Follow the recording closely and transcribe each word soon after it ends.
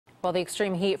Well, the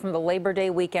extreme heat from the Labor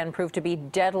Day weekend proved to be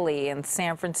deadly in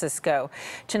San Francisco.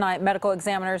 Tonight, medical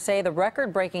examiners say the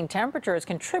record-breaking temperatures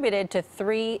contributed to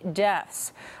 3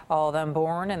 deaths. All of them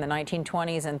born in the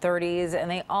 1920s and 30s, and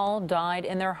they all died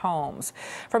in their homes.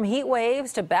 From heat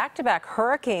waves to back-to-back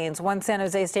hurricanes, one San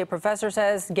Jose State professor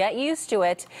says, get used to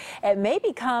it. It may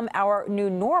become our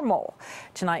new normal.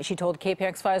 Tonight, she told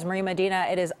KPIX 5's Medina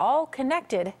it is all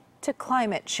connected to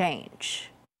climate change.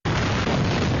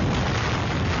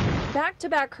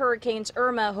 Back-to-back hurricanes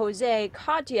Irma, Jose,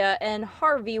 Katia, and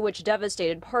Harvey, which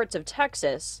devastated parts of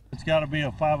Texas. It's got to be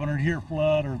a 500-year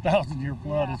flood or a 1,000-year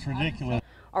flood. It's ridiculous.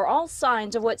 Are all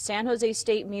signs of what San Jose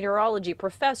State meteorology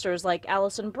professors like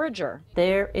Allison Bridger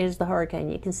There is the hurricane.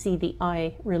 You can see the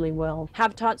eye really well.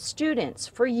 have taught students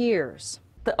for years.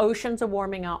 The oceans are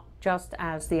warming up just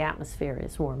as the atmosphere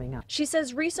is warming up. She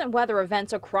says recent weather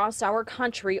events across our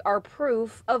country are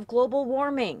proof of global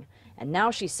warming. And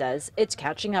now she says it's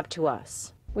catching up to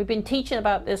us. We've been teaching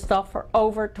about this stuff for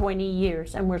over 20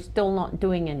 years, and we're still not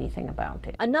doing anything about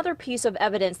it. Another piece of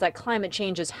evidence that climate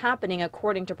change is happening,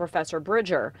 according to Professor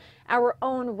Bridger, our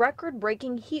own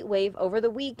record-breaking heat wave over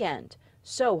the weekend.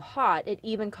 So hot, it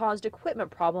even caused equipment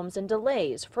problems and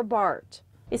delays for BART.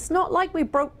 It's not like we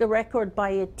broke the record by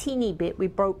a teeny bit. We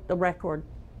broke the record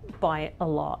by a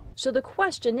lot. So the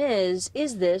question is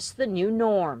this the new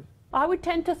norm? I would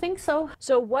tend to think so.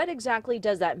 So what exactly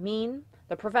does that mean?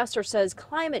 The professor says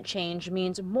climate change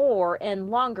means more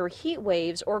and longer heat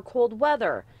waves or cold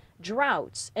weather,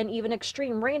 droughts, and even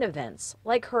extreme rain events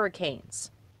like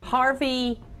hurricanes.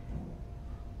 Harvey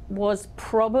was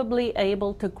probably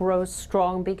able to grow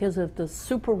strong because of the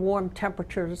super warm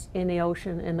temperatures in the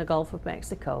ocean in the Gulf of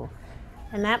Mexico.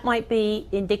 And that might be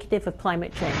indicative of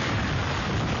climate change.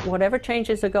 Whatever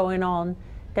changes are going on,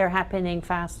 they're happening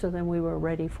faster than we were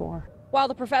ready for. While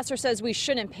the professor says we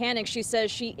shouldn't panic, she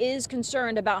says she is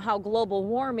concerned about how global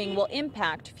warming will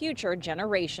impact future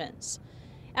generations.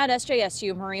 At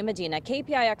SJSU, Medina,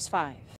 KPIX 5.